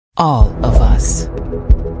All of us.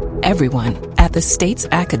 Everyone at the state's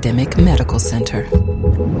academic medical center.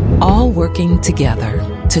 All working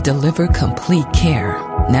together to deliver complete care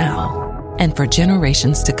now and for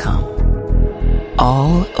generations to come.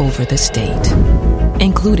 All over the state,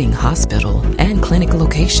 including hospital and clinic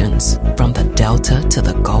locations from the Delta to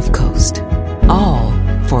the Gulf Coast. All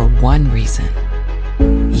for one reason.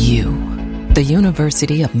 You, the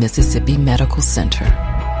University of Mississippi Medical Center.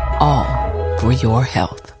 All for your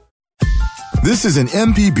health. This is an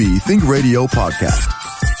MPB Think Radio podcast.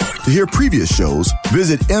 To hear previous shows,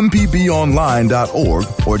 visit mpbonline.org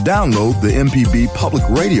or download the MPB Public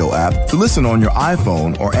Radio app to listen on your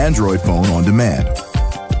iPhone or Android phone on demand.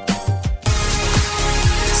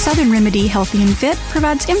 Southern Remedy Healthy and Fit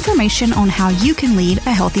provides information on how you can lead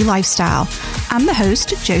a healthy lifestyle. I'm the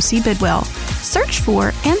host, Josie Bidwell. Search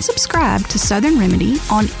for and subscribe to Southern Remedy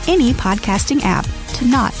on any podcasting app to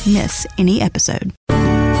not miss any episode.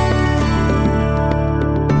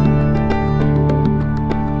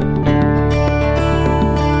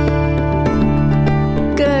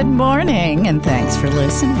 Good morning, and thanks for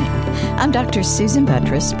listening. I'm Dr. Susan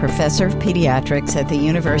Buttress, Professor of Pediatrics at the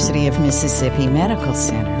University of Mississippi Medical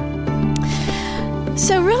Center.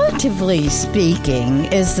 So, Relatively Speaking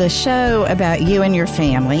is the show about you and your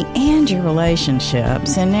family and your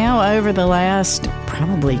relationships. And now, over the last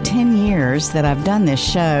probably 10 years that I've done this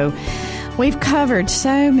show, we've covered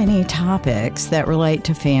so many topics that relate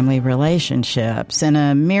to family relationships and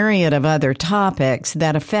a myriad of other topics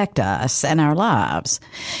that affect us and our lives.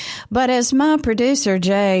 But as my producer,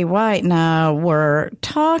 Jay White, and I were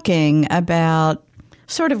talking about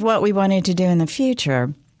sort of what we wanted to do in the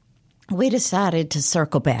future, we decided to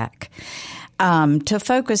circle back to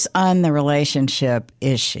focus on the relationship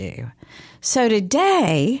issue. So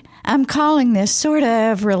today, I'm calling this sort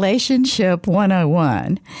of Relationship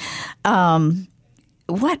 101.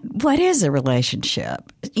 What is a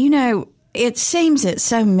relationship? You know, it seems that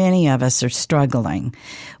so many of us are struggling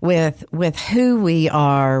with who we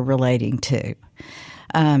are relating to.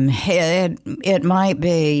 It might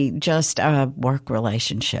be just work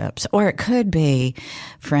relationships, or it could be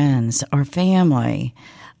friends or family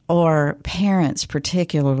or parents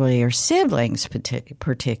particularly, or siblings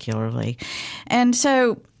particularly. And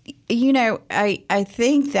so, you know, I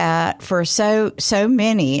think that for so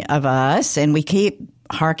many of us, and we keep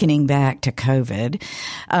hearkening back to COVID,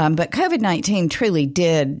 but COVID-19 truly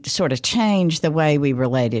did sort of change the way we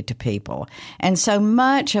related to people. And so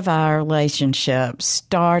much of our relationships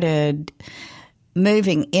started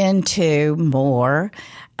moving into more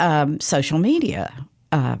social media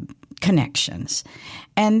connections.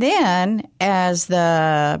 And then as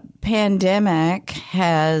the pandemic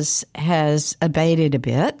has abated a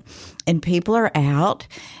bit and people are out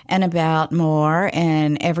and about more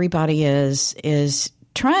and everybody is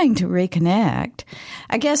trying to reconnect,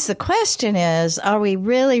 I guess the question is, are we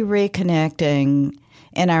really reconnecting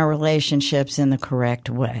in our relationships in the correct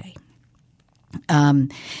way?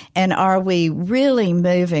 And are we really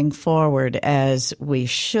moving forward as we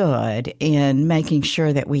should in making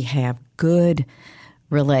sure that we have good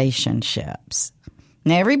relationships?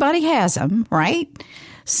 Now, everybody has them, right?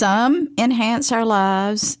 Some enhance our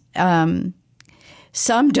lives, some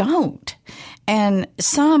don't. And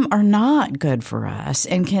some are not good for us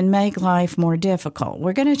and can make life more difficult.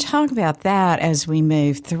 We're going to talk about that as we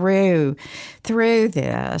move through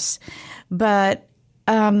this. But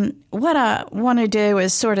what I want to do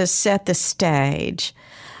is sort of set the stage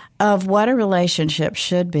of what a relationship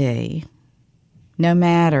should be, no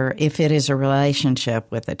matter if it is a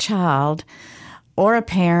relationship with a child or a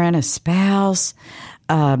parent, a spouse,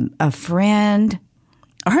 a friend,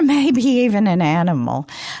 or maybe even an animal.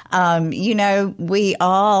 You know, we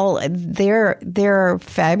all, there are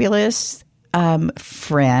fabulous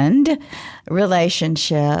friend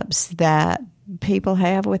relationships that people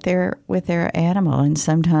have with their animal. And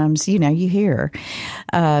sometimes, you know, you hear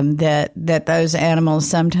that those animals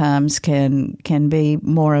sometimes can be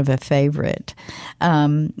more of a favorite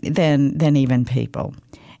than even people.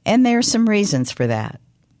 And there are some reasons for that,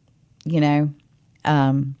 you know.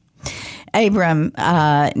 Abram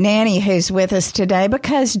Nanny, who's with us today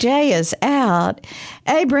because Jay is out.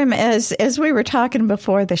 Abram, as we were talking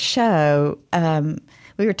before the show,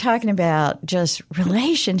 we were talking about just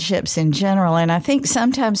relationships in general, and I think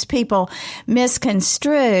sometimes people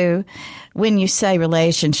misconstrue when you say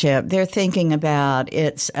relationship. They're thinking about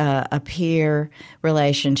it's a peer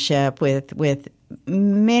relationship with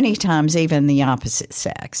many times even the opposite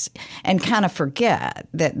sex, and kind of forget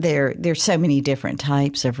that there's so many different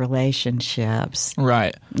types of relationships.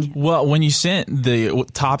 Right. Yeah. Well, when you sent the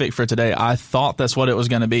topic for today, I thought that's what it was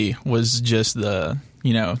going to be, was just the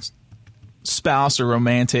spouse or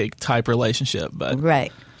romantic type relationship. But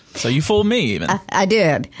right. So you fooled me even. I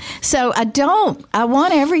did. So I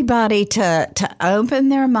want everybody to open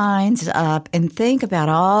their minds up and think about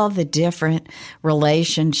all the different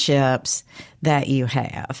relationships that you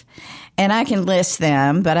have. And I can list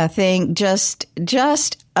them, but I think just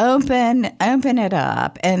open it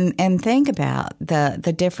up and think about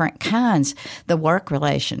the different kinds, the work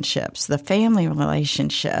relationships, the family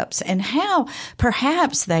relationships, and how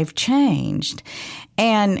perhaps they've changed.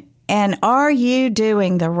 And are you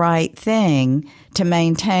doing the right thing to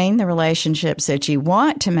maintain the relationships that you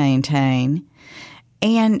want to maintain?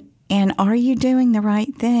 And are you doing the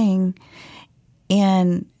right thing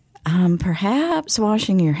in perhaps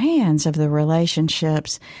washing your hands of the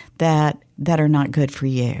relationships that are not good for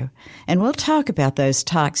you? And we'll talk about those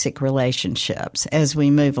toxic relationships as we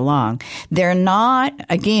move along. They're not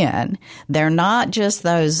just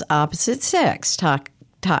those opposite sex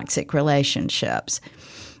toxic relationships.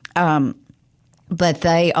 But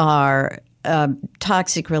they are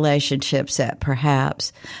toxic relationships that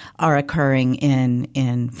perhaps are occurring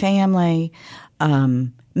in family,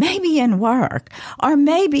 maybe in work, or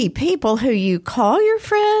maybe people who you call your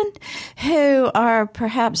friend who are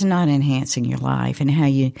perhaps not enhancing your life, and how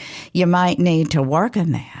you might need to work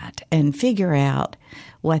on that and figure out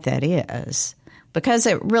what that is. Because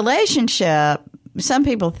a relationship, some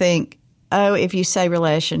people think, if you say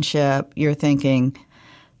relationship, you're thinking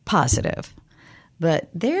positive. But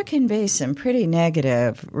there can be some pretty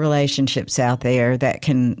negative relationships out there that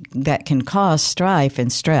can cause strife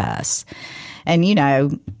and stress. And,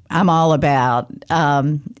 I'm all about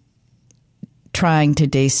trying to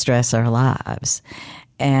de-stress our lives.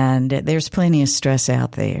 And there's plenty of stress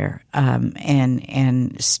out there,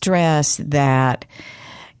 and stress that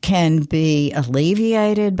can be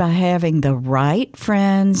alleviated by having the right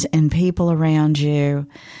friends and people around you,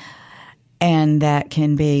 and that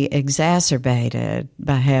can be exacerbated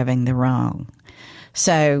by having the wrong.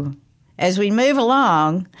 So as we move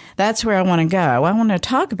along, that's where I want to go. I want to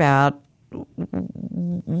talk about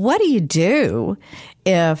what do you do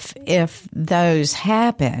if those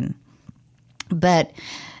happen. But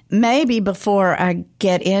maybe before I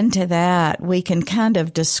get into that, we can kind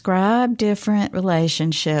of describe different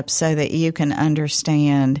relationships so that you can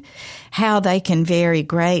understand how they can vary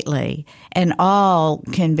greatly, and all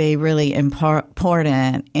can be really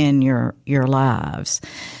important in your lives.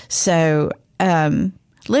 So,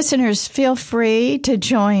 listeners, feel free to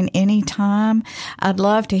join anytime. I'd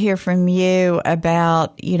love to hear from you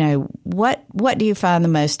about, what do you find the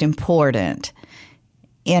most important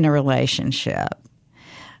in a relationship?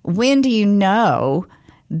 When do you know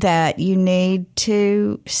that you need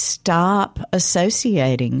to stop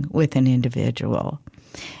associating with an individual?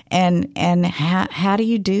 And how do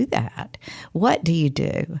you do that? What do you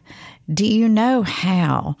do? Do you know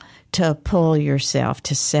how to pull yourself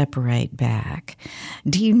to separate back?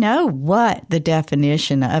 Do you know what the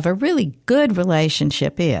definition of a really good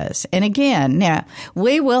relationship is? And again, now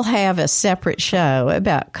we will have a separate show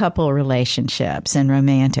about couple relationships and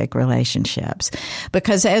romantic relationships,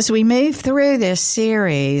 because as we move through this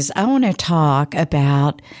series, I want to talk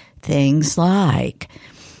about things like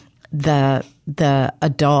the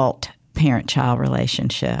adult parent-child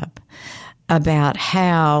relationship, about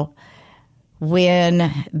how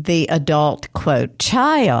when the adult, quote,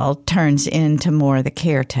 child turns into more the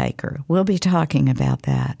caretaker. We'll be talking about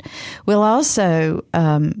that. We'll also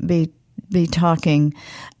be talking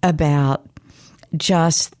about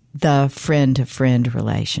just the friend-to-friend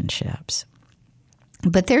relationships.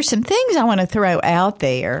 But there's some things I want to throw out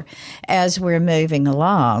there as we're moving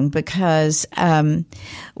along, because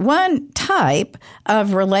one type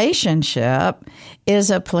of relationship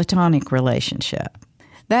is a platonic relationship.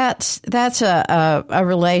 That's a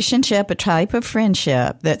relationship, a type of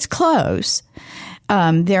friendship that's close.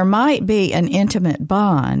 There might be an intimate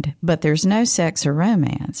bond, but there's no sex or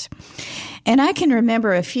romance. And I can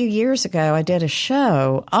remember a few years ago, I did a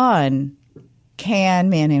show on Can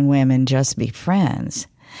Men and Women Just Be Friends?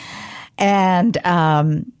 And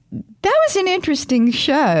that was an interesting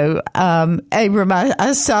show. Abram,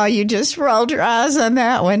 I saw you just rolled your eyes on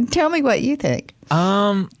that one. Tell me what you think.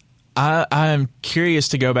 I'm curious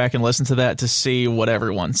to go back and listen to that to see what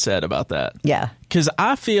everyone said about that. Yeah. Because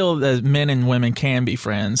I feel that men and women can be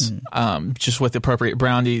friends, just with appropriate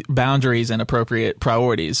boundaries and appropriate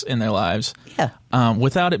priorities in their lives. Yeah.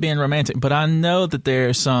 Without it being romantic. But I know that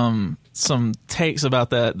there's some takes about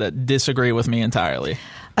that disagree with me entirely.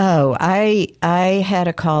 Oh, I had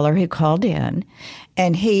a caller who called in,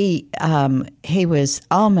 and he was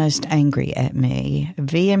almost angry at me,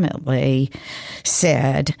 vehemently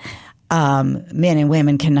said, men and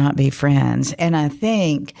women cannot be friends. And I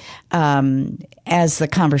think as the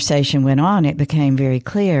conversation went on, it became very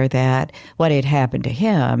clear that what had happened to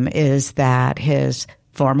him is that his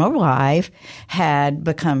former wife had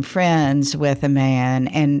become friends with a man,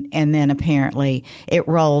 and then apparently it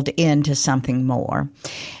rolled into something more.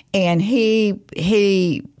 And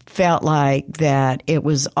he felt like that it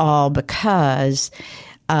was all because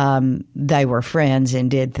they were friends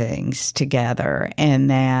and did things together, and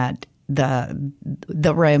that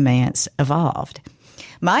the romance evolved.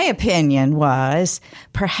 My opinion was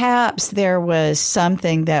perhaps there was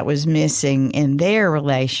something that was missing in their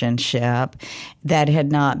relationship that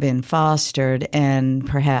had not been fostered, and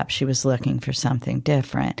perhaps she was looking for something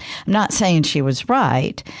different. I'm not saying she was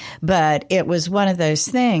right, but it was one of those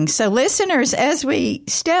things. So listeners, as we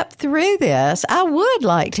step through this, I would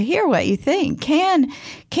like to hear what you think. Can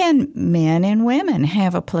men and women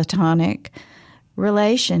have a platonic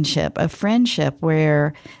relationship, a friendship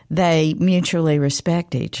where they mutually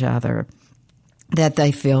respect each other, that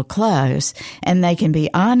they feel close, and they can be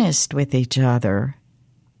honest with each other,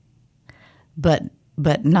 but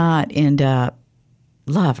not end up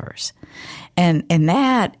lovers? And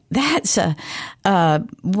that's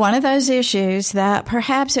one of those issues that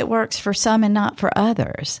perhaps it works for some and not for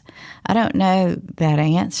others. I don't know that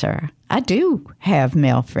answer. I do have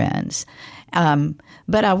male friends.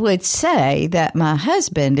 But I would say that my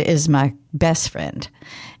husband is my best friend.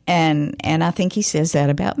 And I think he says that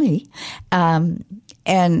about me. And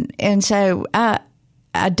so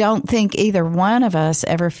I don't think either one of us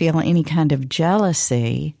ever feel any kind of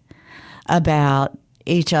jealousy about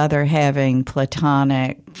each other having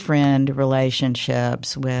platonic friend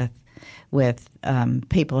relationships with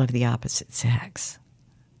people of the opposite sex.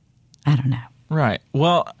 I don't know. Right.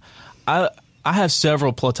 Well, I have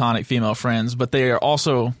several platonic female friends, but they are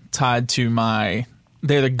also tied to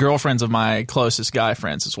they're the girlfriends of my closest guy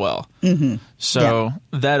friends as well. Mm-hmm. So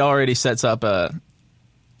that already sets up a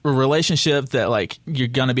relationship that like you're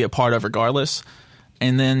going to be a part of regardless.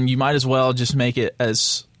 And then you might as well just make it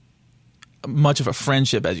as much of a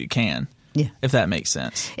friendship as you can. Yeah. If that makes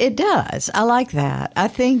sense. It does. I like that. I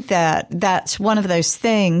think that that's one of those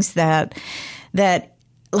things that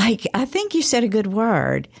like, I think you said a good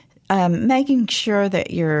word. Making sure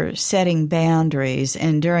that you're setting boundaries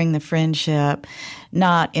and during the friendship,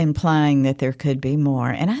 not implying that there could be more.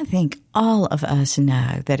 And I think all of us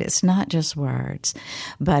know that it's not just words,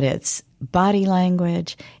 but it's body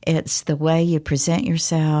language. It's the way you present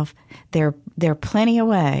yourself. There are plenty of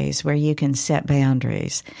ways where you can set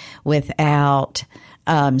boundaries without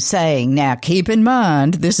saying, now keep in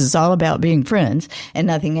mind, this is all about being friends and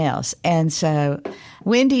nothing else. And so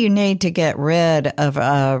when do you need to get rid of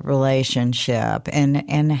a relationship,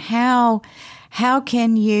 and how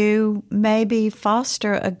can you maybe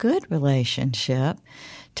foster a good relationship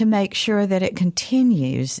to make sure that it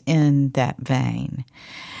continues in that vein?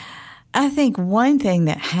 I think one thing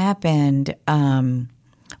that happened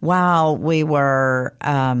while we were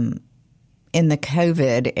in the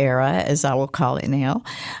COVID era, as I will call it now,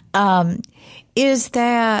 is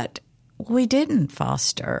that we didn't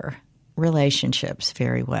foster relationships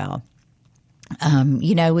very well.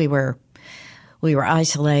 We were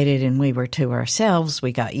isolated and we were to ourselves.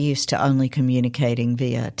 We got used to only communicating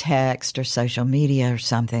via text or social media or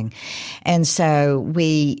something. And so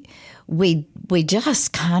we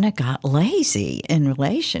just kind of got lazy in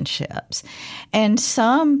relationships. And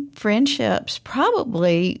some friendships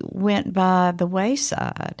probably went by the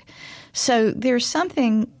wayside. So there's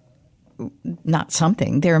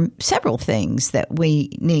there are several things that we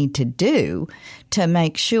need to do to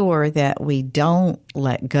make sure that we don't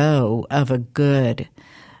let go of a good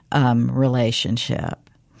relationship.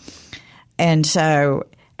 And so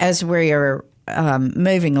as we are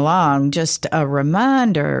moving along, just a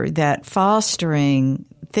reminder that fostering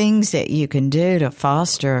things that you can do to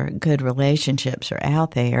foster good relationships are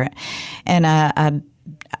out there. And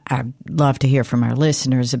I'd love to hear from our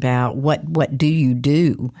listeners about what do you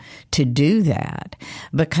do to do that?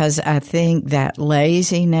 Because I think that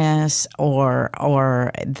laziness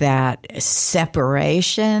or that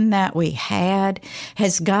separation that we had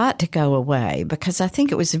has got to go away, because I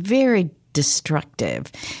think it was very destructive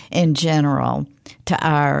in general to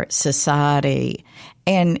our society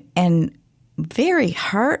and very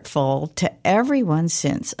hurtful to everyone's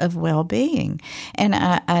sense of well-being. And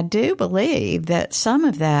I do believe that some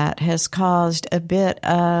of that has caused a bit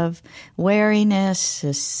of wariness,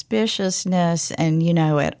 suspiciousness, and,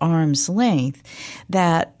 at arm's length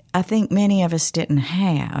that I think many of us didn't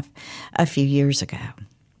have a few years ago.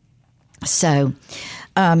 So,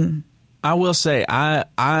 I will say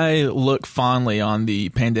I look fondly on the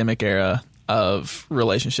pandemic era of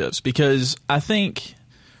relationships, because I think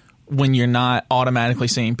when you're not automatically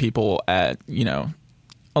seeing people at,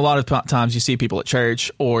 a lot of times you see people at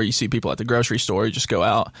church or you see people at the grocery store, you just go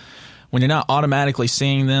out. When you're not automatically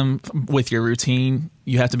seeing them with your routine,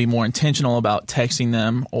 you have to be more intentional about texting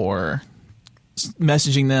them or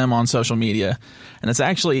messaging them on social media. And it's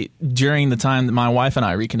actually during the time that my wife and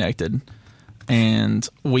I reconnected, and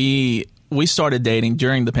we started dating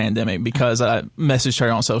during the pandemic because I messaged her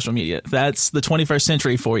on social media. That's the 21st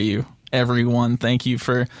century for you, everyone. Thank you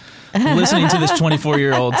for listening to this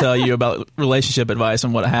 24-year-old tell you about relationship advice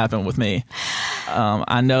and what happened with me.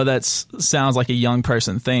 I know that sounds like a young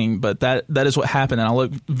person thing, but that is what happened, and I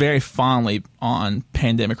look very fondly on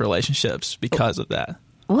pandemic relationships because of that.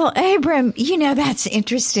 Well, Abram, that's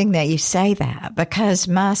interesting that you say that, because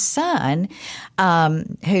my son,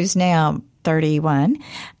 who's now 31,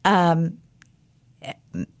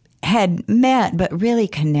 had met but really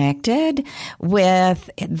connected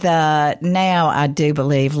with the, now I do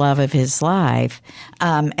believe, love of his life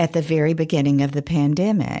at the very beginning of the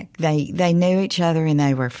pandemic. They knew each other and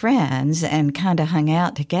they were friends and kind of hung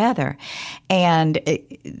out together and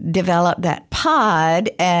developed that pod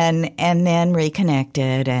and then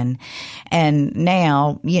reconnected and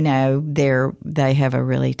now, they have a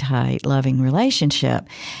really tight, loving relationship.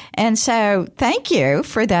 And so thank you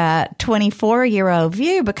for that 24-year-old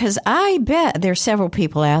view, because I bet there's several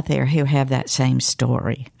people out there who have that same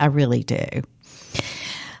story. I really do.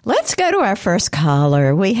 Let's go to our first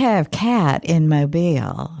caller. We have Kat in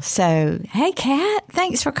Mobile. So, hey, Kat,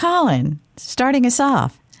 thanks for calling, starting us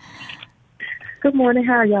off. Good morning.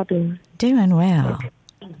 How are y'all doing? Doing well.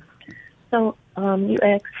 So, you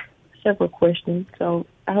asked several questions, so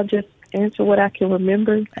I'll just answer what I can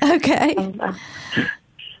remember. Okay.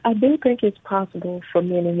 I do think it's possible for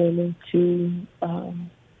men and women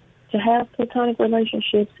to have platonic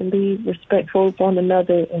relationships and be respectful of one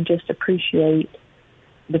another and just appreciate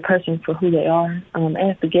the person for who they are.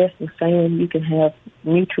 As the guest was saying, you can have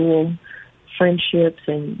mutual friendships,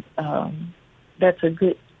 and that's a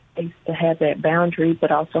good place to have that boundary,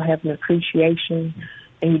 but also have an appreciation,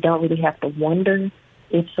 and you don't really have to wonder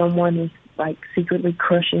if someone is like secretly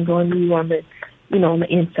crushing on you on the, on the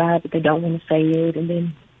inside, but they don't want to say it, and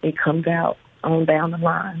then it comes out on down the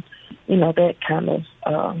line. That kind of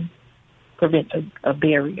prevents a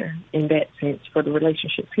barrier in that sense for the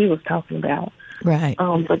relationships he was talking about. Right.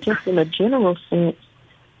 But just in a general sense,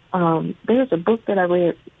 there's a book that I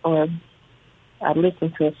read, or I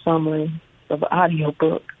listened to a summary of an audio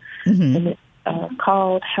book, and it's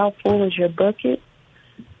called How Full Is Your Bucket?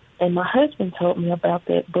 And my husband told me about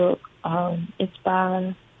that book. It's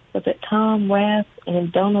by, was it Tom Rath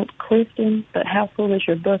and Donald Clifton, but How Full Is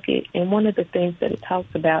Your Bucket? And one of the things that it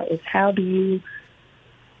talks about is how do you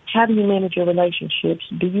manage your relationships?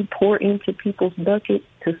 Do you pour into people's buckets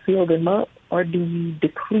to fill them up, or do you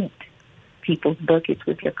deplete people's buckets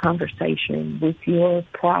with your conversation, with your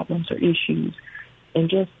problems or issues?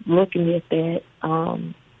 And just looking at that,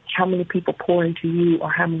 how many people pour into you,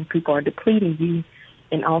 or how many people are depleting you,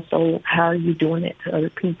 and also how are you doing it to other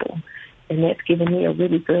people? And that's given me a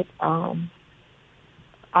really good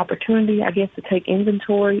opportunity, I guess, to take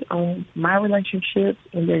inventory on my relationships,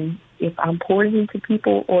 and then if I'm pouring into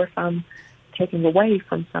people or if I'm taking away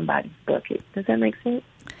from somebody's bucket. Does that make sense?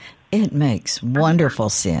 It makes wonderful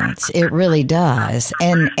sense. It really does.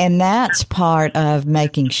 And that's part of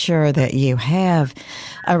making sure that you have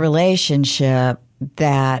a relationship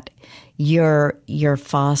that you're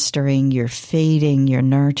fostering, you're feeding, you're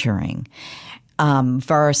nurturing,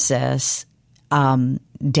 versus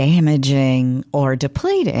damaging or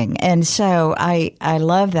depleting. And so I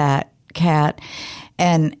love that, Kat.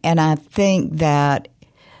 And I think that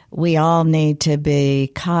we all need to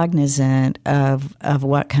be cognizant of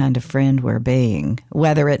what kind of friend we're being,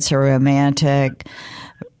 whether it's a romantic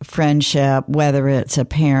friendship, whether it's a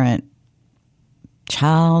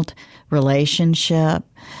parent-child relationship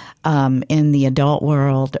in the adult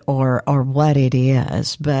world, or what it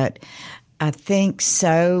is. But I think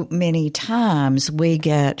so many times we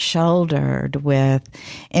get shouldered with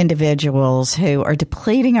individuals who are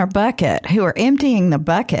depleting our bucket, who are emptying the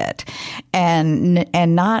bucket and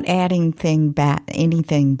not adding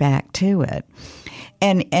anything back to it.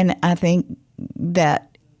 And I think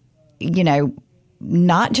that,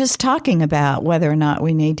 not just talking about whether or not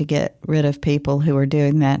we need to get rid of people who are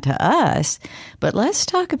doing that to us, but let's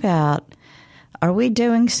talk about, are we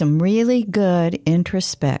doing some really good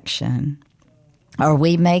introspection? Are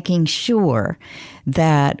we making sure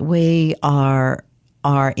that we are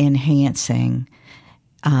enhancing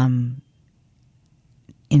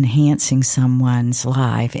enhancing someone's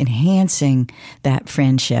life, enhancing that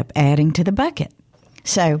friendship, adding to the bucket.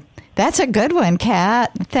 So that's a good one,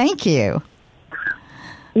 Kat. Thank you.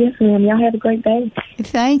 Yes, ma'am. Y'all have a great day.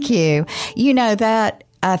 Thank you. You know, that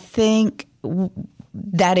I think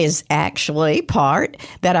that is actually part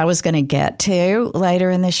that I was going to get to later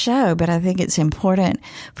in the show, but I think it's important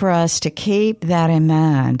for us to keep that in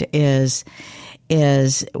mind is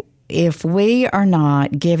if we are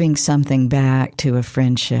not giving something back to a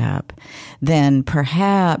friendship, then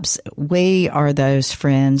perhaps we are those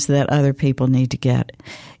friends that other people need to get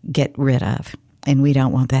rid of, and we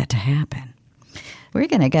don't want that to happen. We're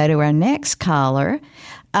going to go to our next caller.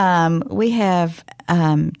 We have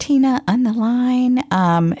Tina on the line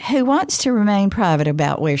who wants to remain private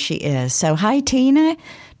about where she is. So, hi, Tina.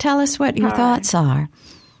 Tell us what your thoughts are.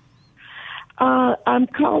 I'm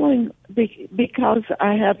calling because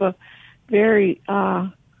I have a very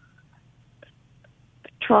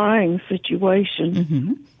trying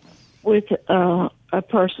situation with a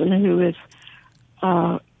person who is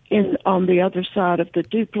on the other side of the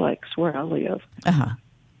duplex where I live.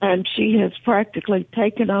 And she has practically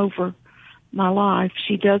taken over my life.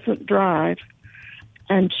 She doesn't drive,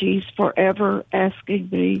 and she's forever asking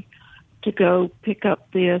me to go pick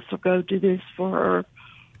up this or go do this for her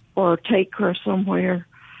or take her somewhere.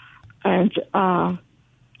 And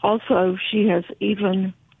also she has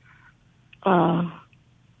even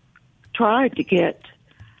tried to get,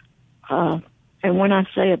 and when I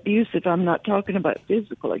say abusive, I'm not talking about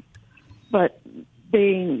physically, but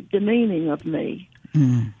being demeaning of me.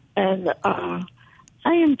 And I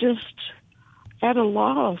am just at a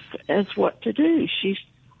loss as what to do.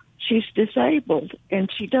 She's disabled, and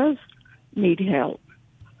she does need help.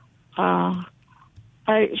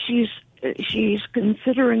 She's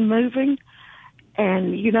considering moving,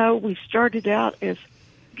 and we started out as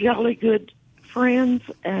jolly good friends,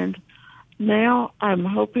 and now I'm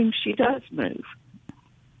hoping she does move.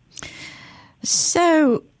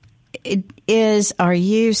 So, are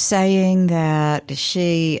you saying that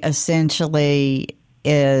she essentially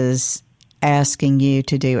is asking you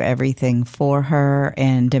to do everything for her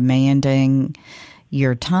and demanding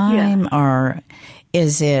your time, or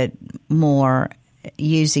is it more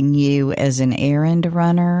using you as an errand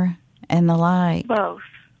runner and the like? Both.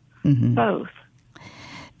 Both.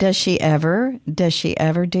 Does she ever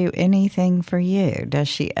do anything for you? Does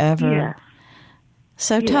she ever? Yeah.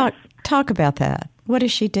 So talk about that. What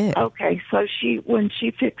does she do? Okay, so when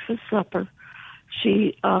she fixes supper,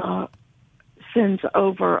 she sends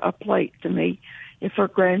over a plate to me if her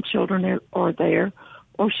grandchildren are there,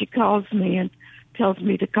 or she calls me and tells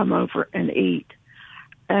me to come over and eat.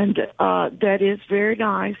 And that is very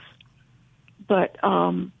nice, but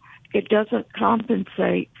it doesn't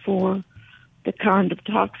compensate for the kind of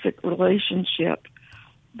toxic relationship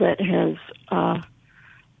that has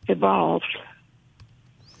evolved.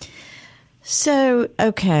 So,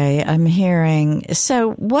 okay, I'm hearing.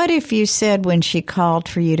 So what if you said when she called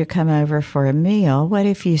for you to come over for a meal, what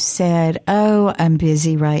if you said, "Oh, I'm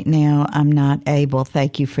busy right now. I'm not able.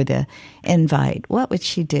 Thank you for the invite." What would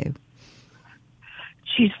she do?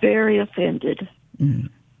 She's very offended.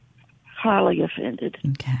 Highly offended.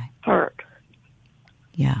 Okay. Hurt.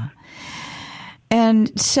 Yeah.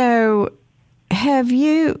 And so have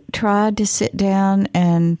you tried to sit down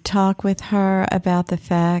and talk with her about the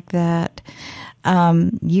fact that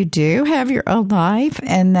you do have your own life,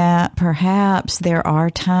 and that perhaps there are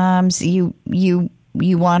times you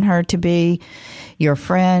want her to be your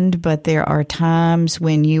friend, but there are times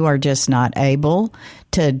when you are just not able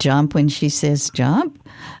to jump when she says jump?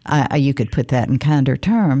 You could put that in kinder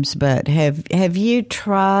terms, but have you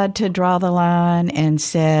tried to draw the line and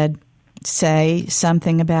say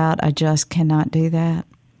something about, "I just cannot do that"?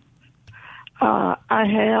 I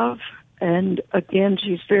have, and again,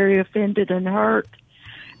 she's very offended and hurt.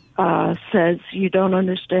 Says you don't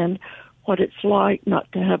understand what it's like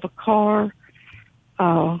not to have a car.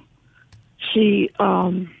 I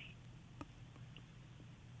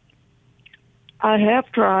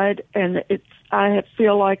have tried, and I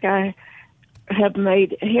feel like I have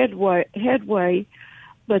made headway,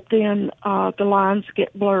 but then the lines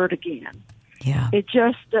get blurred again. Yeah. It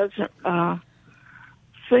just doesn't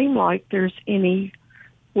seem like there's any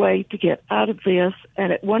way to get out of this.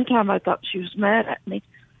 And at one time I thought she was mad at me,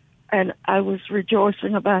 and I was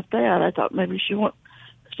rejoicing about that. I thought maybe she won't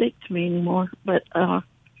speak to me anymore, but I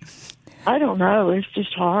don't know. It's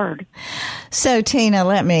just hard. So, Tina,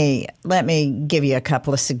 let me give you a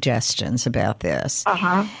couple of suggestions about this.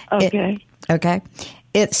 Okay. Okay.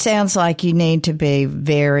 It sounds like you need to be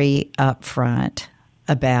very upfront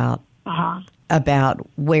about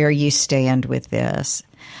where you stand with this.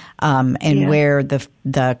 and where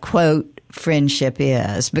the quote friendship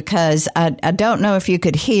is, because I don't know if you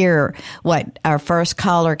could hear what our first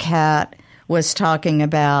caller, Kat, was talking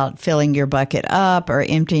about, filling your bucket up or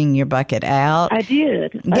emptying your bucket out. I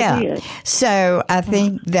did. Yeah. I did. So I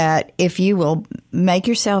think that if you will make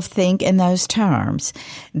yourself think in those terms,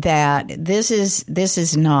 that this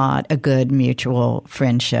is not a good mutual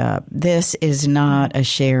friendship. This is not a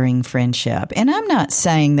sharing friendship. And I'm not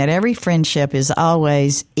saying that every friendship is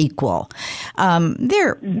always equal.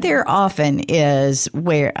 There often is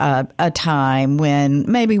where a time when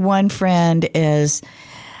maybe one friend is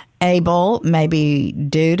able, maybe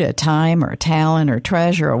due to time or talent or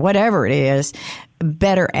treasure or whatever it is,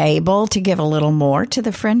 better able to give a little more to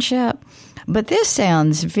the friendship. But this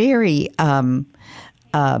sounds very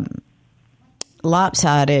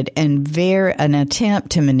lopsided and very an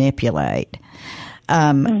attempt to manipulate.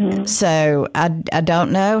 So I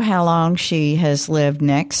don't know how long she has lived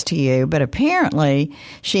next to you, but apparently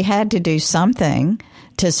she had to do something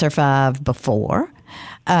to survive before.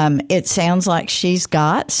 It sounds like she's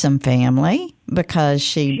got some family because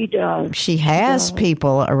she has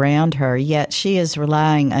people around her, yet she is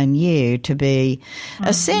relying on you to be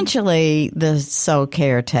essentially the sole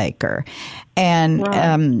caretaker.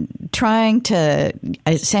 And trying to,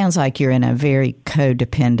 it sounds like you're in a very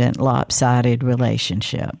codependent, lopsided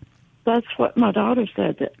relationship. That's what my daughter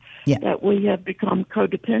said, that we have become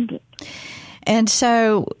codependent. And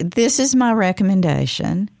so this is my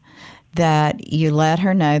recommendation, that you let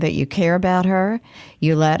her know that you care about her.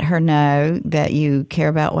 You let her know that you care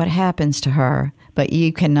about what happens to her, but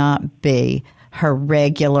you cannot be her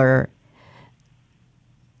regular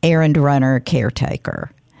errand runner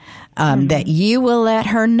caretaker. That you will let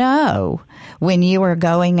her know when you are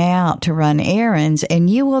going out to run errands, and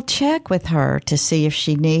you will check with her to see if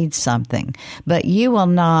she needs something. But you will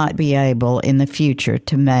not be able in the future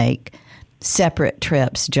to make separate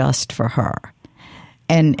trips just for her.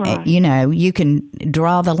 And, you know, you can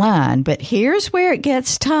draw the line, but here's where it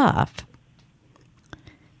gets tough.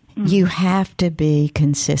 You have to be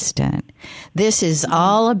consistent. This is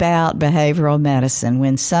all about behavioral medicine.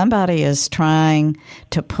 When somebody is trying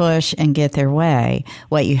to push and get their way,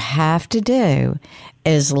 what you have to do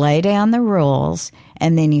is lay down the rules,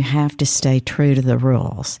 and then you have to stay true to the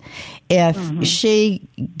rules. If she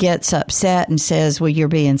gets upset and says, well, you're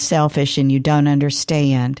being selfish and you don't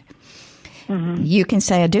understand, you can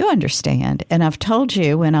say, I do understand, and I've told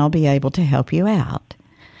you when I'll be able to help you out.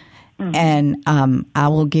 And I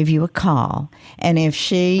will give you a call. And if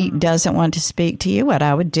she doesn't want to speak to you, what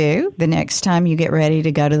I would do, the next time you get ready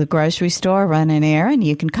to go to the grocery store, run an errand,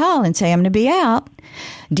 you can call and say, I'm going to be out.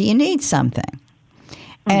 Do you need something?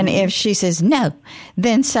 And if she says no,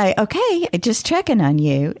 then say, okay, just checking on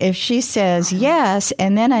you. If she says yes,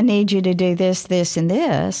 and then I need you to do this, this, and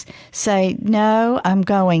this, say, no, I'm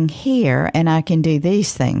going here, and I can do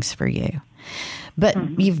these things for you. But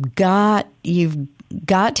you've got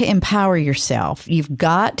to empower yourself. You've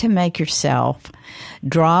got to make yourself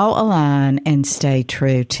draw a line and stay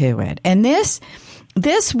true to it. And this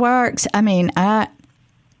works. I mean, I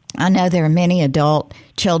know there are many adult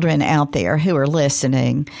children out there who are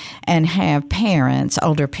listening and have parents,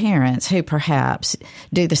 older parents, who perhaps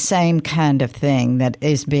do the same kind of thing that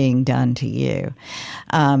is being done to you.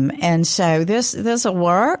 And so this will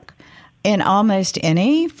work in almost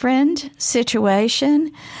any friend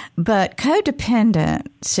situation, but codependent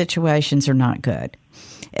situations are not good.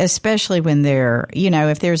 Especially when they're,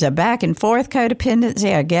 if there's a back and forth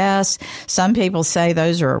codependency, I guess some people say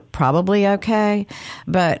those are probably okay.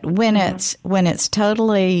 But when it's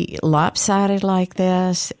totally lopsided like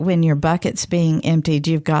this, when your bucket's being emptied,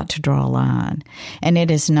 you've got to draw a line, and it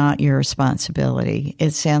is not your responsibility.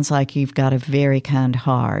 It sounds like you've got a very kind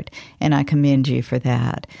heart, and I commend you for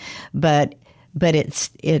that. But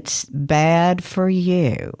it's bad for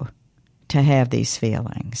you to have these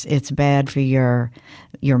feelings. It's bad for your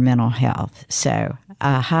mental health. So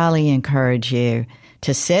I highly encourage you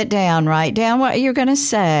to sit down, write down what you're going to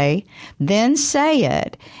say, then say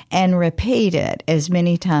it and repeat it as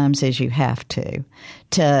many times as you have to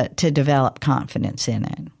develop confidence in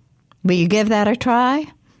it. Will you give that a try?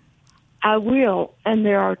 I will. And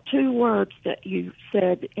there are two words that you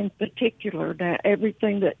said in particular. Now,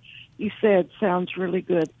 everything that you said sounds really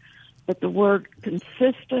good, but the word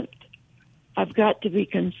consistent, I've got to be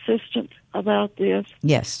consistent about this.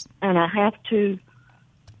 Yes. And I have to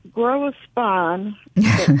grow a spine,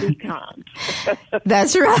 but be kind.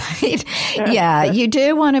 That's right. Yeah, you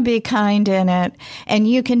do want to be kind in it, and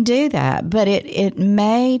you can do that. But it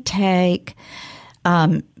may take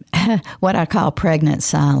what I call pregnant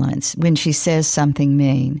silence. When she says something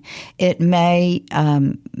mean, it may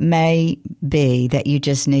be that you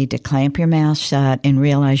just need to clamp your mouth shut and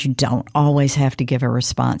realize you don't always have to give a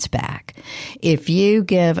response back. If you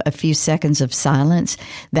give a few seconds of silence,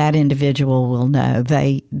 that individual will know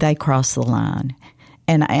they cross the line.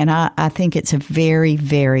 And I think it's a very,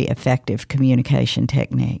 very effective communication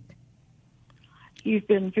technique. You've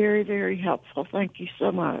been very, very helpful. Thank you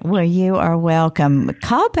so much. Well, you are welcome.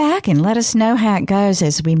 Call back and let us know how it goes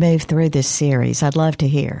as we move through this series. I'd love to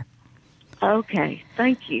hear. Okay.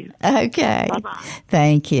 Thank you. Okay. Bye-bye.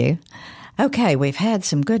 Thank you. Okay, we've had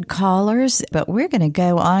some good callers, but we're going to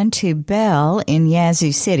go on to Belle in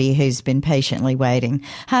Yazoo City, who's been patiently waiting.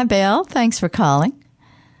 Hi, Belle. Thanks for calling.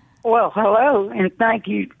 Well, hello, and thank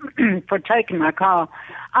you for taking my call.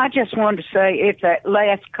 I just wanted to say, if that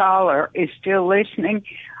last caller is still listening,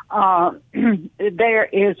 there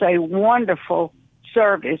is a wonderful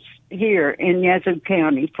service here in Yazoo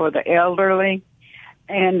County for the elderly,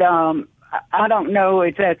 and I don't know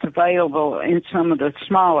if that's available in some of the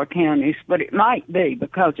smaller counties, but it might be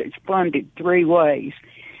because it's funded 3 ways.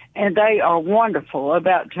 And they are wonderful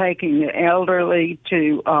about taking the elderly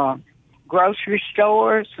to grocery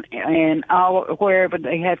stores and wherever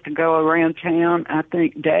they have to go around town, I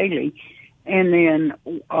think daily. And then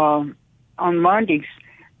on Mondays,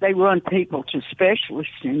 they run people to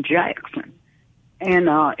specialists in Jackson. And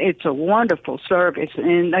it's a wonderful service,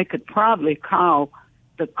 and they could probably call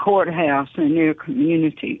the courthouse in their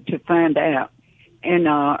community to find out. And,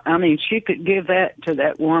 she could give that to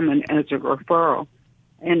that woman as a referral.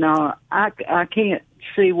 And I can't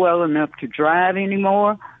see well enough to drive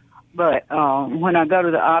anymore, but when I go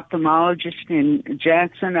to the ophthalmologist in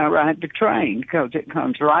Jackson, I ride the train because it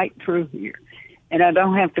comes right through here. And I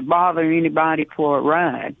don't have to bother anybody for a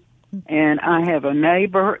ride. And I have a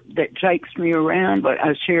neighbor that takes me around, but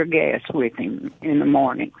I share gas with him in the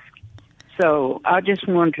mornings. So I just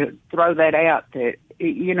wanted to throw that out that,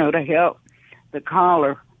 to help the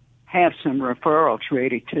caller have some referrals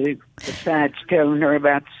ready, too, besides telling her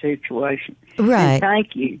about the situation. Right. And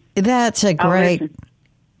thank you. That's a great...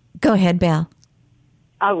 Go ahead, Belle.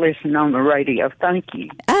 I listen on the radio. Thank you.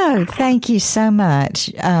 Oh, thank you so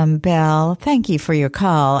much, Belle. Thank you for your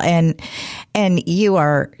call. And you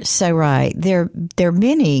are so right. There are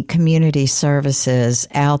many community services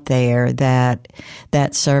out there that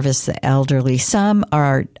service the elderly. Some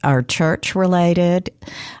are church related.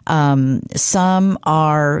 Some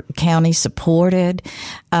are county supported.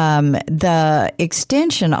 The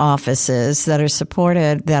extension offices that are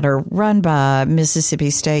supported, that are run by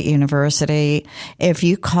Mississippi State University, if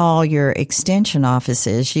you call your extension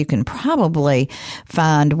offices, you can probably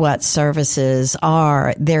find what services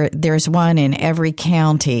are. There's one in every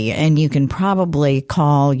county, and you can probably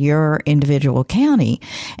call your individual county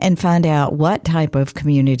and find out what type of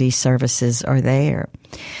community services are there.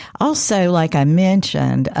 Also, like I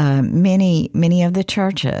mentioned, many of the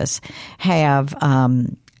churches have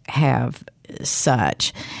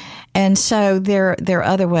such. And so there are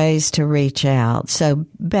other ways to reach out. So,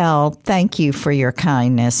 Belle, thank you for your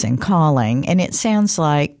kindness in calling. And it sounds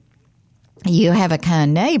like you have a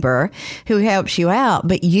kind neighbor who helps you out,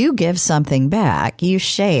 but you give something back. You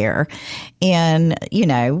share in,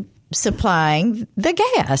 supplying the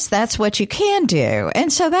gas. That's what you can do. And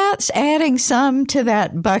so that's adding some to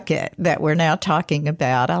that bucket that we're now talking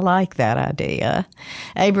about. I like that idea.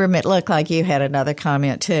 Abram, it looked like you had another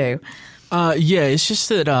comment too. Yeah, it's just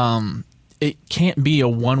that it can't be a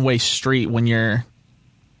one-way street when you're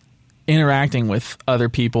interacting with other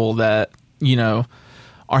people that,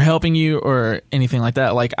 are helping you or anything like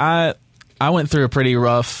that. Like I went through a pretty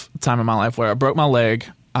rough time in my life where I broke my leg.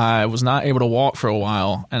 I was not able to walk for a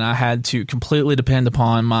while, and I had to completely depend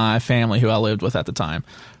upon my family who I lived with at the time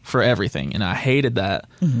for everything. And I hated that,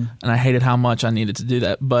 and I hated how much I needed to do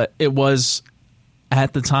that. But it was,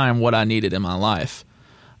 at the time, what I needed in my life.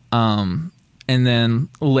 And then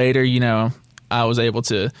later, I was able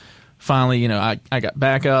to finally, I got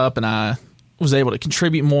back up and I was able to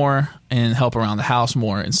contribute more and help around the house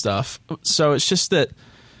more and stuff. So it's just that,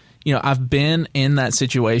 I've been in that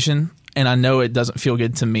situation and I know it doesn't feel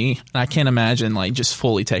good to me. And I can't imagine just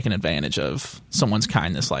fully taking advantage of someone's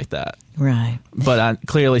kindness like that. Right. But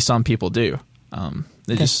clearly some people do.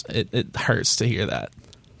 It hurts to hear that.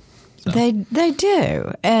 So. They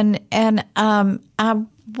do. And I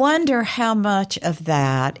wonder how much of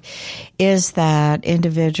that is that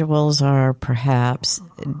individuals are perhaps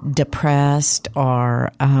depressed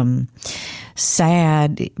or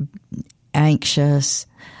sad, anxious,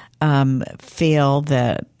 feel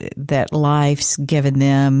that life's given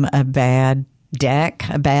them a bad deck,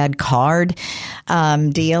 a bad card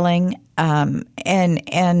dealing,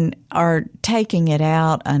 and are taking it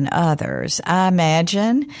out on others. I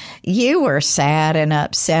imagine you were sad and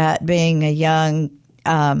upset being a young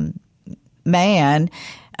man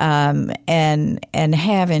and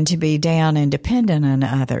having to be down and dependent on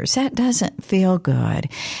others. That doesn't feel good.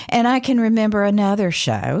 And I can remember another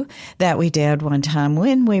show that we did one time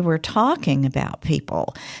when we were talking about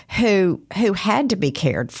people who had to be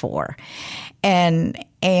cared for. And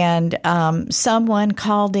someone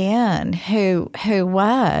called in who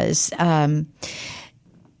was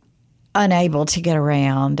unable to get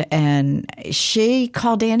around, and she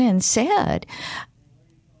called in and said,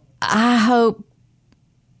 I hope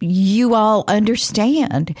you all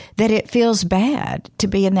understand that it feels bad to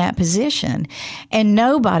be in that position, and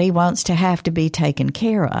nobody wants to have to be taken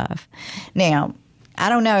care of. Now, I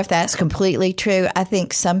don't know if that's completely true. I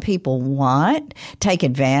think some people take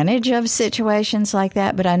advantage of situations like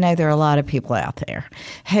that, but I know there are a lot of people out there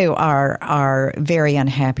who are very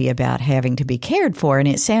unhappy about having to be cared for, and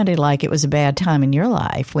it sounded like it was a bad time in your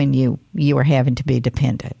life when you were having to be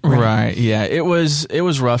dependent. Right, yeah. It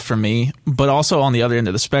was rough for me, but also on the other end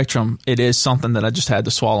of the spectrum, it is something that I just had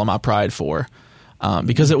to swallow my pride for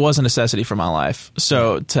because it was a necessity for my life.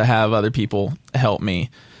 So to have other people help me.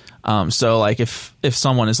 So like if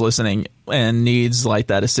someone is listening and needs like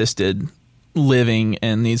that assisted living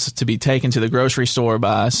and needs to be taken to the grocery store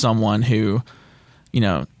by someone who,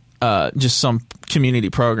 just some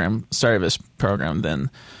community service program,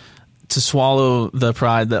 then to swallow the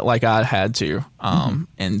pride that like I had to,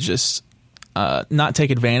 and just, not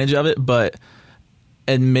take advantage of it, but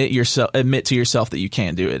admit to yourself that you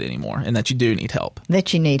can't do it anymore and that you do need help.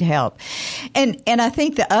 That you need help. And I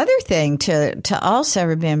think the other thing to also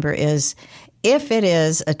remember is if it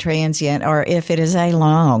is a transient or if it is a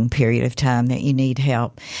long period of time that you need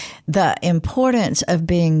help, the importance of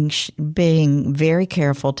being very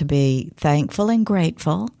careful to be thankful and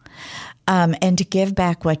grateful. And to give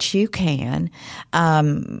back what you can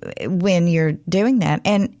when you're doing that,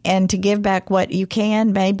 and to give back what you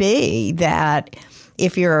can may be that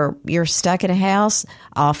if you're stuck in a house,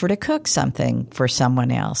 offer to cook something for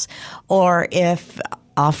someone else, or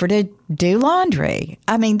offer to do laundry.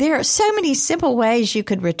 I mean, there are so many simple ways you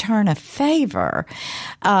could return a favor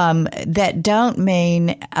that don't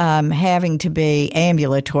mean having to be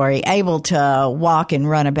ambulatory, able to walk and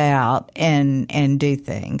run about and do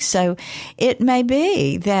things. So it may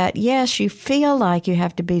be that, yes, you feel like you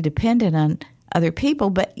have to be dependent on other people,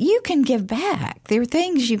 but you can give back. There are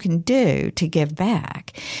things you can do to give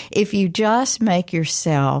back if you just make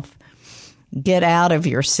yourself get out of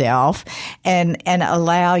yourself and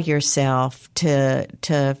allow yourself to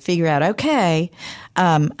figure out, okay,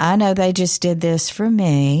 I know they just did this for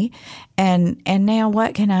me, and now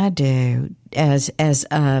what can I do as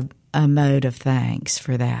a mode of thanks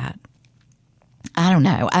for that? I don't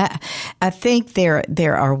know. I think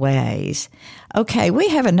there are ways. Okay, we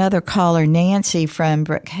have another caller, Nancy from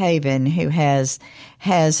Brookhaven, who has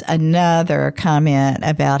another comment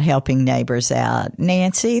about helping neighbors out.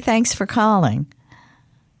 Nancy, thanks for calling.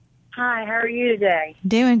 Hi, how are you today?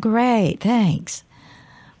 Doing great, thanks.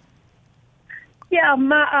 Yeah,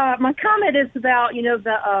 my comment is about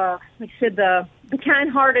the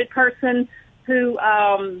kind-hearted person who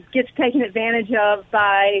gets taken advantage of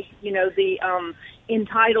by the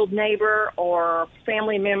entitled neighbor or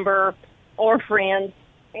family member or friend.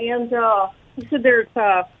 And he said there's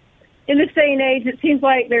in this day and age, it seems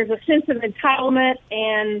like there's a sense of entitlement,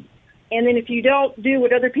 and then if you don't do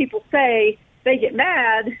what other people say, they get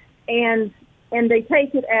mad, and they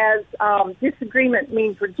take it as disagreement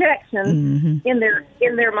means rejection in their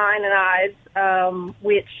mind and eyes,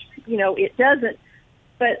 which it doesn't.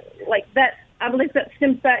 But like that, I believe that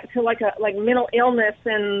stems back to like mental illness,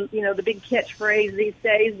 and the big catchphrase these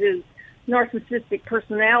days is narcissistic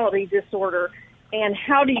personality disorder. And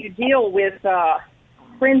how do you deal with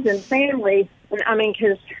friends and family? And I mean,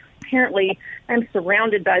 because apparently I'm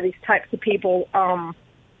surrounded by these types of people.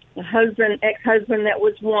 Ex-husband that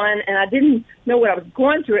was one, and I didn't know what I was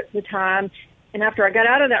going through at the time. And after I got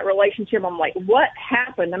out of that relationship, I'm like, what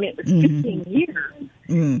happened? I mean, it was 15 years.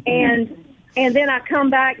 And then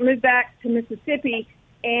I moved back to Mississippi,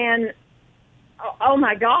 and oh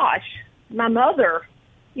my gosh, my mother,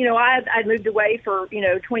 I moved away for,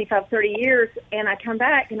 25, 30 years, and I come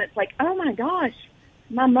back, and it's like, oh my gosh,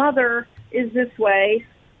 my mother is this way,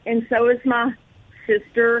 and so is my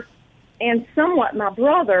sister, and somewhat my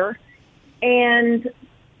brother, and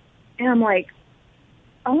I'm like,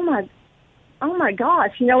 oh my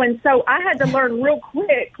gosh, and so I had to learn real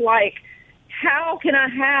quick, like, how can I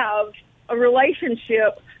have a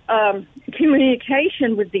relationship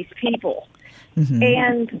communication with these people. Mm-hmm.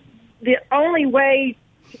 And the only way,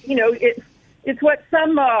 it's what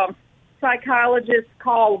some psychologists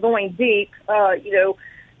call going deep.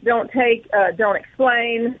 Don't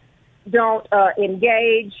explain, don't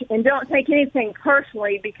engage, and don't take anything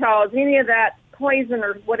personally, because any of that poison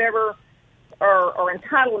or whatever or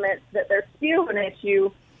entitlement that they're spewing at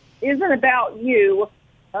you isn't about you.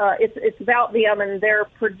 It's about them, and they're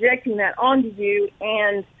projecting that onto you,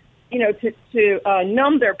 and to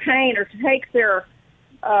numb their pain or to take their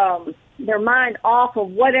mind off of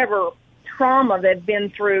whatever trauma they've been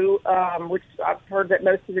through, which I've heard that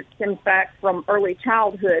most of it stems back from early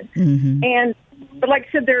childhood. Mm-hmm. But like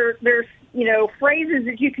I said, there's phrases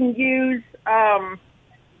that you can use.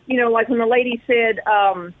 Like when the lady said,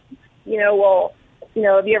 have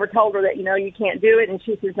you ever told her that, you can't do it? And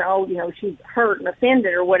she says, no, she's hurt and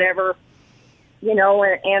offended or whatever,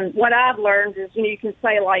 and what I've learned is, you can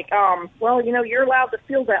say like, you're allowed to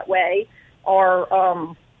feel that way,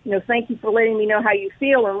 or, thank you for letting me know how you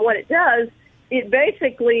feel. And what it does, it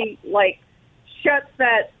basically like shuts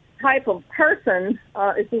that type of person,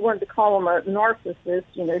 if we wanted to call them a narcissist,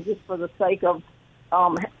 just for the sake of,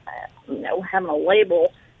 having a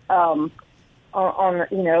label,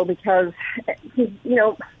 because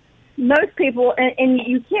most people, and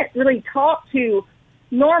you can't really talk to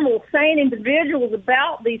normal, sane individuals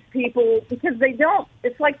about these people because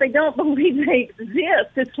it's like they don't believe they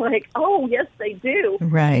exist. It's like, oh, yes, they do.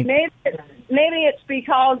 Right. Maybe it's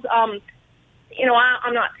because, I'm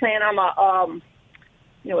not saying I'm a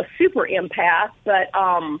super empath, but,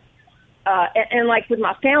 and like with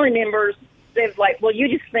my family members, they're like, well, you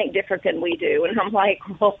just think different than we do. And I'm like,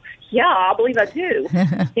 well, yeah, I believe I do,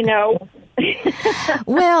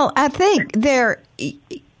 Well, I think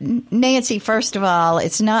Nancy, first of all,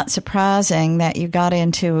 it's not surprising that you got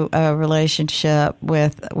into a relationship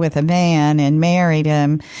with a man and married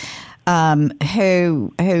him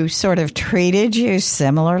who sort of treated you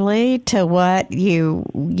similarly to what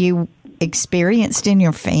you experienced in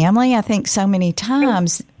your family. I think so many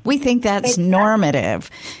times we think that's normative.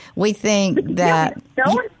 We think that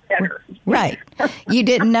right. You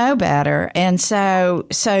didn't know better. And so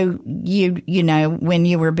when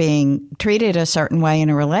you were being treated a certain way in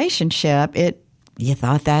a relationship, you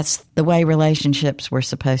thought that's the way relationships were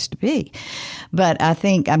supposed to be. But I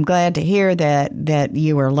think I'm glad to hear that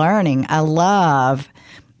you were learning. I love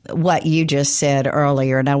what you just said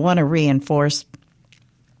earlier, and I want to reinforce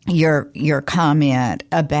your comment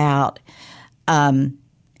about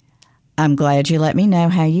I'm glad you let me know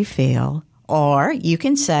how you feel. Or you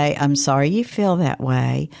can say, I'm sorry you feel that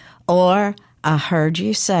way. Or I heard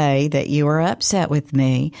you say that you were upset with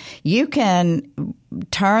me. You can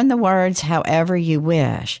turn the words however you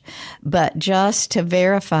wish, but just to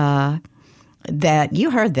verify that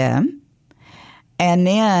you heard them, and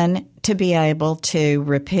then to be able to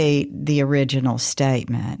repeat the original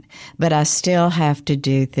statement. But I still have to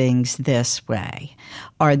do things this way,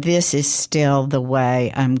 or this is still the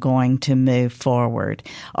way I'm going to move forward,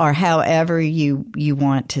 or however you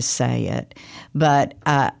want to say it. But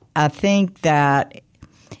I think that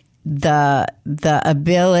the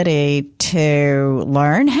ability to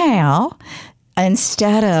learn how,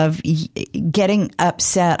 instead of getting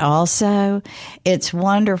upset also, it's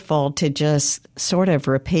wonderful to just sort of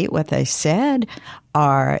repeat what they said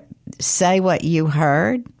or say what you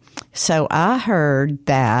heard. So I heard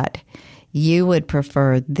that you would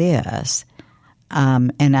prefer this,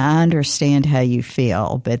 and I understand how you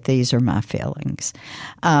feel, but these are my feelings.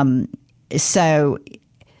 So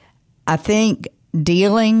I think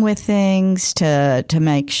dealing with things to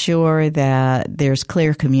make sure that there's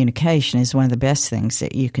clear communication is one of the best things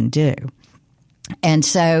that you can do. And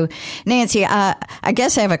so, Nancy, I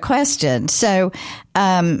guess I have a question. So,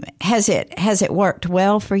 has it worked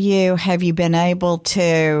well for you? Have you been able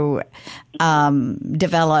to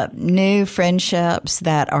develop new friendships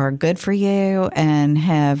that are good for you and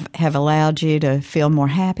have allowed you to feel more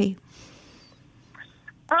happy?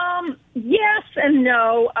 Yes and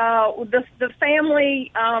no. The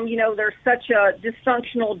family, there's such a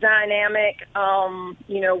dysfunctional dynamic.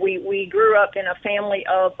 We grew up in a family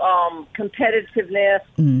of competitiveness.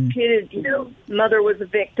 Mother was a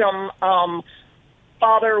victim.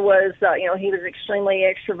 Father was, he was extremely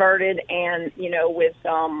extroverted and, with,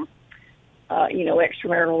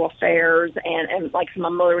 extramarital affairs. And like my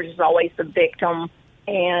mother was just always the victim.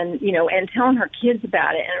 And, and telling her kids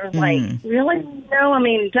about it. And I was like, really? No, I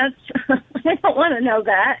mean, that's, I don't want to know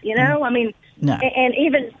that, I mean, no. And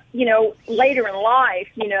even, later in life,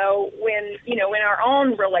 when, in our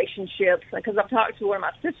own relationships, because I've talked to one of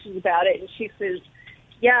my sisters about it, and she says,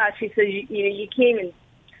 you can't even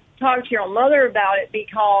talk to your own mother about it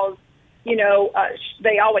because, you know,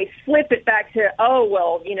 they always flip it back to, oh,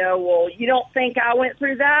 well, you know, well, you don't think I went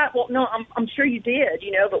through that? Well, no, I'm sure you did,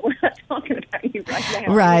 you know, but we're not talking about you right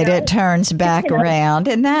now. Right, you know? it turns back around.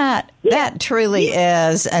 And that truly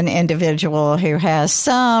is an individual who has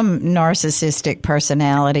some narcissistic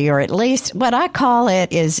personality, or at least what I call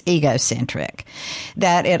it is egocentric,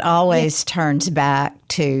 that it always turns back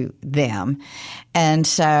to them. And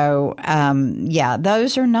so,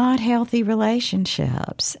 those are not healthy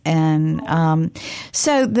relationships. And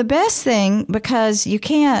so the best thing, because you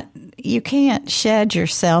can't shed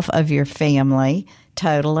yourself of your family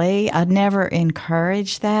totally. I'd never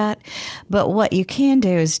encourage that. But what you can do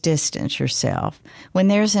is distance yourself. When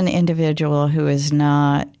there's an individual who is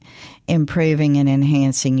not improving and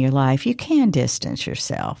enhancing your life, you can distance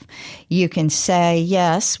yourself. You can say,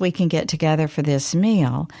 yes, we can get together for this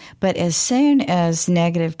meal, but as soon as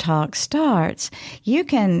negative talk starts, you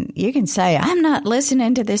can say, I'm not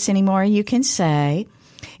listening to this anymore. You can say,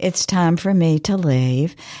 it's time for me to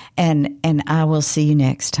leave, and I will see you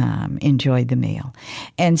next time. Enjoy the meal,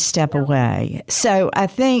 and step away. So I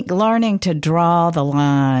think learning to draw the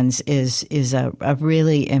lines is a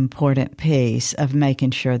really important piece of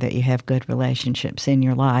making sure that you have good relationships in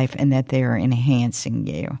your life and that they're enhancing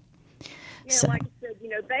you. Yeah, so, like I said, you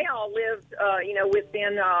know, they all lived,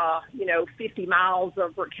 within, 50 miles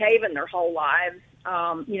of Brookhaven their whole lives.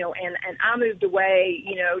 And I moved away,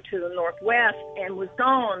 to the Northwest and was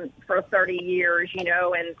gone for 30 years,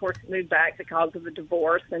 and of course moved back because of the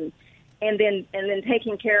divorce and then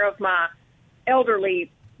taking care of my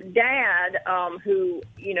elderly dad, who,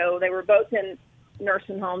 they were both in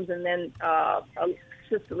nursing homes and then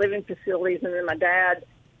assisted living facilities. And then my dad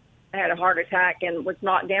had a heart attack and was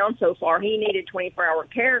knocked down so far. He needed 24-hour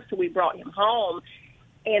care, so we brought him home.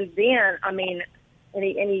 And then,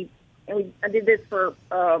 I did this for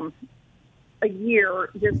a year,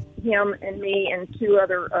 just him and me and two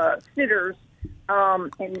other sitters,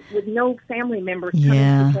 and with no family members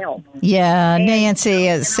coming to help. Yeah, and, Nancy,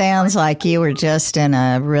 it sounds like you were just in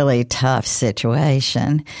a really tough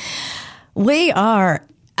situation. We are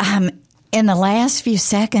in the last few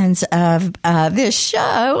seconds of this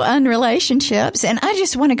show on relationships, and I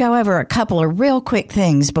just want to go over a couple of real quick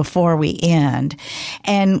things before we end.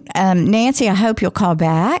 And Nancy, I hope you'll call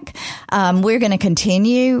back. We're going to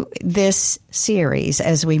continue this series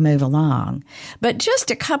as we move along. But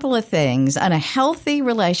just a couple of things on a healthy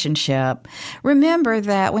relationship. Remember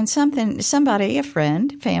that when somebody, a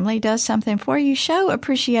friend, family does something for you, show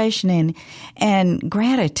appreciation and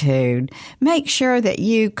gratitude. Make sure that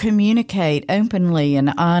you communicate openly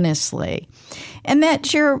and honestly, and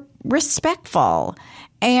that you're respectful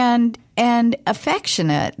and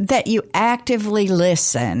affectionate, that you actively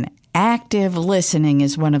listen. Active listening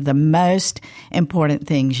is one of the most important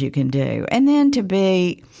things you can do. And then to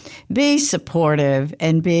be supportive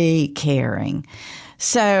and be caring.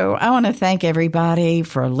 So I want to thank everybody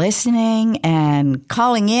for listening and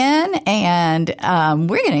calling in, and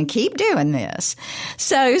we're going to keep doing this.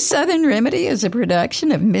 So Southern Remedy is a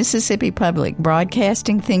production of Mississippi Public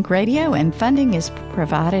Broadcasting Think Radio, and funding is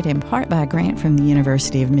provided in part by a grant from the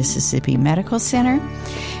University of Mississippi Medical Center,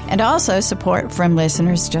 and also support from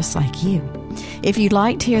listeners just like you. If you'd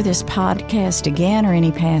like to hear this podcast again or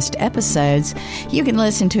any past episodes, you can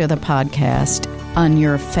listen to the podcast on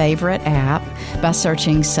your favorite app by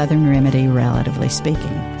searching Southern Remedy, Relatively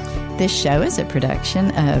Speaking. This show is a production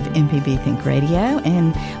of MPB Think Radio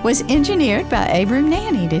and was engineered by Abram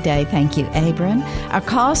Nanny today. Thank you, Abram. Our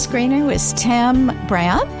call screener was Tim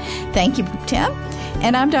Brown. Thank you, Tim.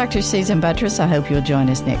 And I'm Dr. Susan Buttress. I hope you'll join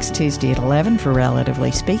us next Tuesday at 11 for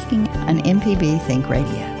Relatively Speaking on MPB Think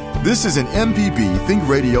Radio. This is an MPB Think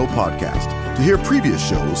Radio podcast. To hear previous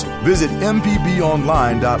shows, visit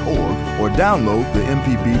mpbonline.org or download the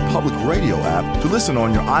MPB Public Radio app to listen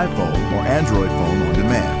on your iPhone or Android phone on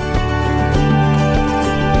demand.